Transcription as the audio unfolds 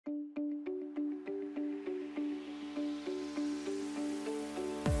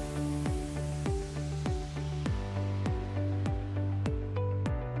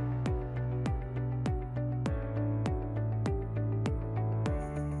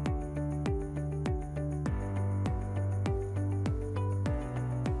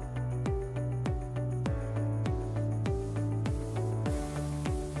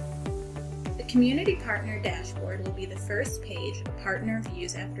Community Partner Dashboard will be the first page a partner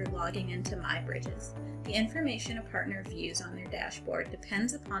views after logging into MyBridges. The information a partner views on their dashboard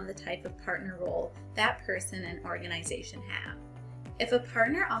depends upon the type of partner role that person and organization have. If a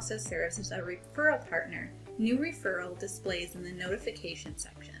partner also serves as a referral partner, new referral displays in the notification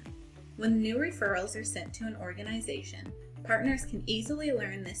section. When new referrals are sent to an organization, partners can easily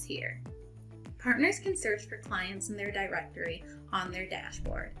learn this here. Partners can search for clients in their directory on their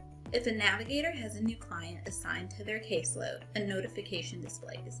dashboard. If a navigator has a new client assigned to their caseload, a notification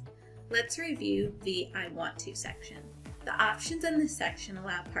displays. Let's review the I Want To section. The options in this section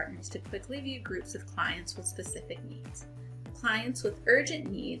allow partners to quickly view groups of clients with specific needs. Clients with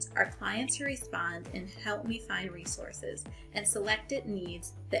urgent needs are clients who respond in Help Me Find resources and selected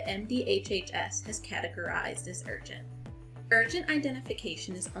needs that MDHHS has categorized as urgent. Urgent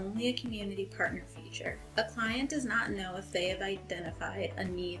identification is only a community partner feature. A client does not know if they have identified a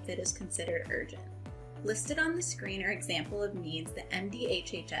need that is considered urgent. Listed on the screen are examples of needs that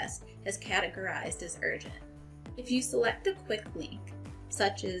MDHHS has categorized as urgent. If you select a quick link,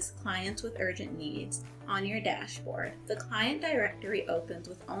 such as Clients with Urgent Needs, on your dashboard, the client directory opens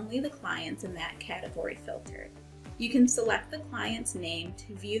with only the clients in that category filtered. You can select the client's name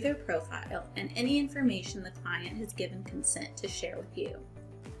to view their profile and any information the client has given consent to share with you.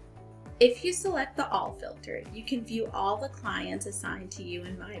 If you select the All filter, you can view all the clients assigned to you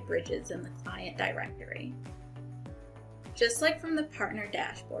in MyBridges in the client directory. Just like from the partner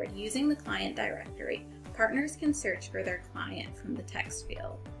dashboard, using the client directory, partners can search for their client from the text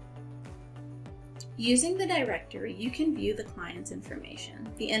field. Using the directory, you can view the client's information.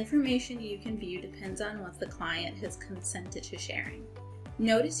 The information you can view depends on what the client has consented to sharing.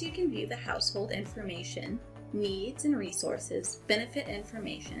 Notice you can view the household information, needs and resources, benefit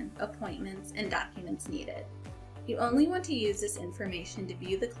information, appointments, and documents needed. You only want to use this information to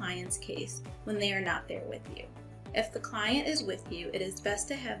view the client's case when they are not there with you. If the client is with you, it is best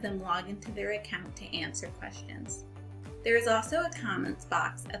to have them log into their account to answer questions. There is also a comments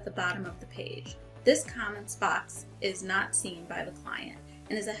box at the bottom of the page. This comments box is not seen by the client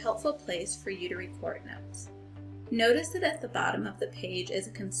and is a helpful place for you to record notes. Notice that at the bottom of the page is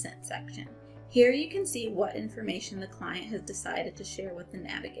a consent section. Here you can see what information the client has decided to share with the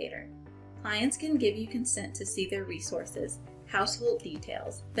navigator. Clients can give you consent to see their resources, household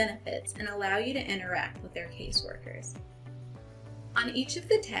details, benefits, and allow you to interact with their caseworkers. On each of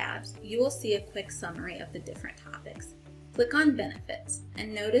the tabs, you will see a quick summary of the different topics. Click on Benefits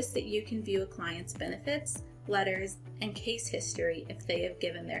and notice that you can view a client's benefits, letters, and case history if they have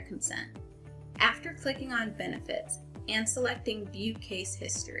given their consent. After clicking on Benefits and selecting View Case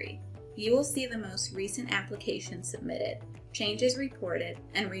History, you will see the most recent application submitted, changes reported,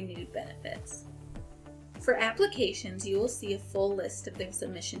 and renewed benefits. For applications, you will see a full list of their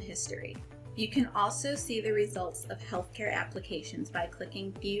submission history. You can also see the results of healthcare applications by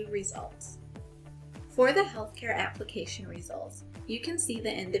clicking View Results. For the healthcare application results, you can see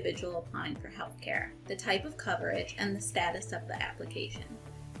the individual applying for healthcare, the type of coverage, and the status of the application.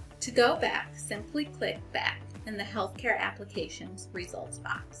 To go back, simply click Back in the Healthcare Applications Results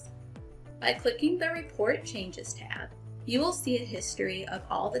box. By clicking the Report Changes tab, you will see a history of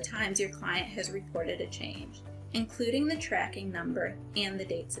all the times your client has reported a change, including the tracking number and the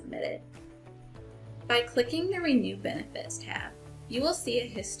date submitted. By clicking the Renew Benefits tab, you will see a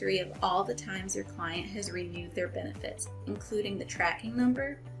history of all the times your client has renewed their benefits, including the tracking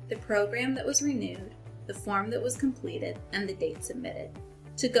number, the program that was renewed, the form that was completed, and the date submitted.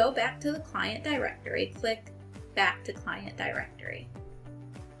 To go back to the client directory, click Back to Client Directory.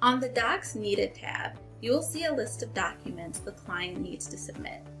 On the Docs Needed tab, you will see a list of documents the client needs to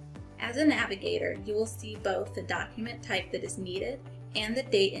submit. As a navigator, you will see both the document type that is needed and the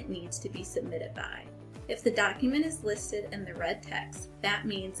date it needs to be submitted by. If the document is listed in the red text, that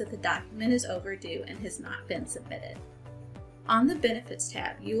means that the document is overdue and has not been submitted. On the Benefits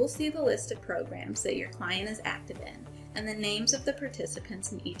tab, you will see the list of programs that your client is active in and the names of the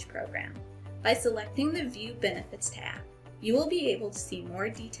participants in each program. By selecting the View Benefits tab, you will be able to see more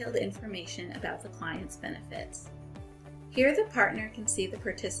detailed information about the client's benefits. Here the partner can see the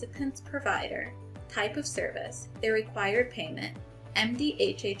participant's provider, type of service, their required payment,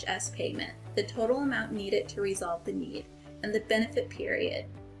 MDHHS payment, the total amount needed to resolve the need, and the benefit period.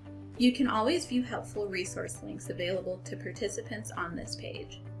 You can always view helpful resource links available to participants on this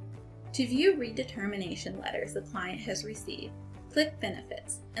page. To view redetermination letters the client has received, click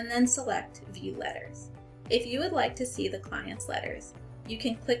Benefits and then select View Letters. If you would like to see the client's letters, you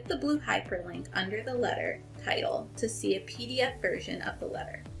can click the blue hyperlink under the letter title to see a PDF version of the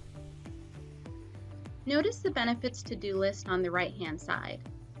letter. Notice the benefits to-do list on the right-hand side.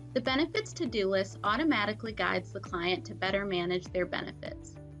 The Benefits to-do list automatically guides the client to better manage their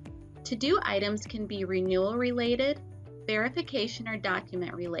benefits. To-do items can be renewal related, verification or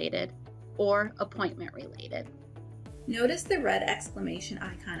document related, or appointment related. Notice the red exclamation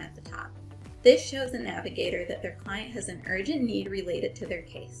icon at the top. This shows the navigator that their client has an urgent need related to their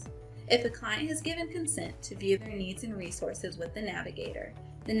case. If a client has given consent to view their needs and resources with the navigator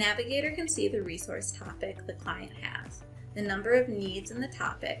can see the resource topic the client has, the number of needs in the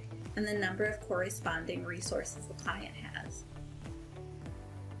topic, and the number of corresponding resources the client has.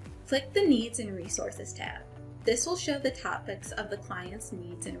 Click the Needs and Resources tab. This will show the topics of the client's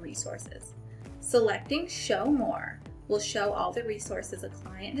needs and resources. Selecting Show More will show all the resources a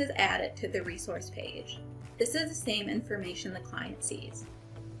client has added to the resource page. This is the same information the client sees.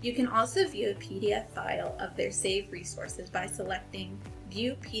 You can also view a PDF file of their saved resources by selecting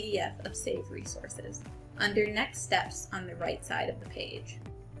View PDF of Saved Resources under Next Steps on the right side of the page.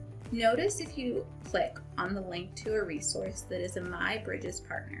 Notice if you click on the link to a resource that is a MyBridges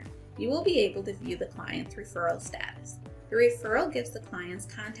partner, you will be able to view the client's referral status. The referral gives the client's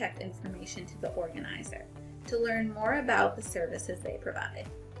contact information to the organizer to learn more about the services they provide.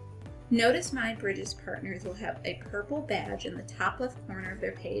 Notice MyBridges partners will have a purple badge in the top left corner of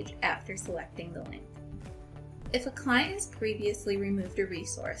their page after selecting the link. If a client has previously removed a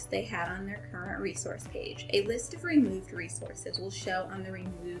resource they had on their current resource page, a list of removed resources will show on the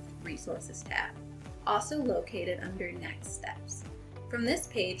Removed Resources tab, also located under Next Steps. From this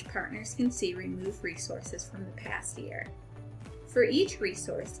page, partners can see removed resources from the past year. For each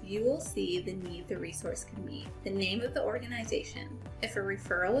resource, you will see the need the resource can meet, the name of the organization, if a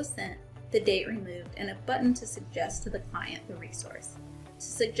referral was sent, the date removed, and a button to suggest to the client the resource. To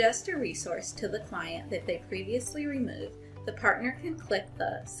suggest a resource to the client that they previously removed, the partner can click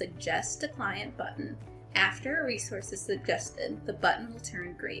the Suggest to Client button. After a resource is suggested, the button will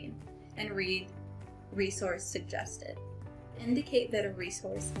turn green and read Resource Suggested. Indicate that a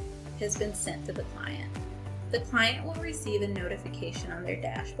resource has been sent to the client. The client will receive a notification on their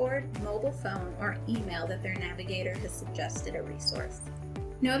dashboard, mobile phone, or email that their navigator has suggested a resource.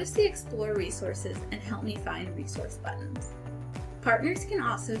 Notice the Explore Resources and Help Me Find Resource buttons. Partners can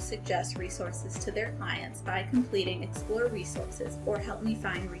also suggest resources to their clients by completing Explore Resources or Help Me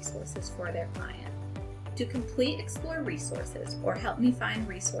Find Resources for their client. To complete Explore Resources or Help Me Find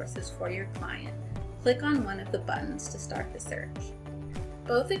Resources for your client, click on one of the buttons to start the search.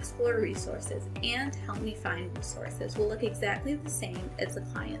 Both Explore Resources and Help Me Find Resources will look exactly the same as the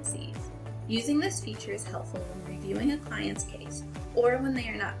client sees. Using this feature is helpful when reviewing a client's case or when they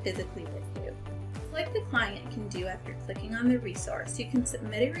are not physically with you. Like the client can do after clicking on the resource, you can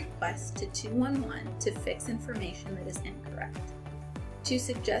submit a request to 211 to fix information that is incorrect. To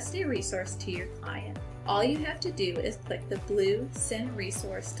suggest a resource to your client, all you have to do is click the blue Send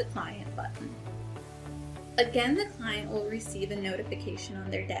Resource to Client button. Again, the client will receive a notification on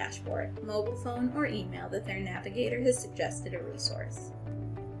their dashboard, mobile phone, or email that their navigator has suggested a resource.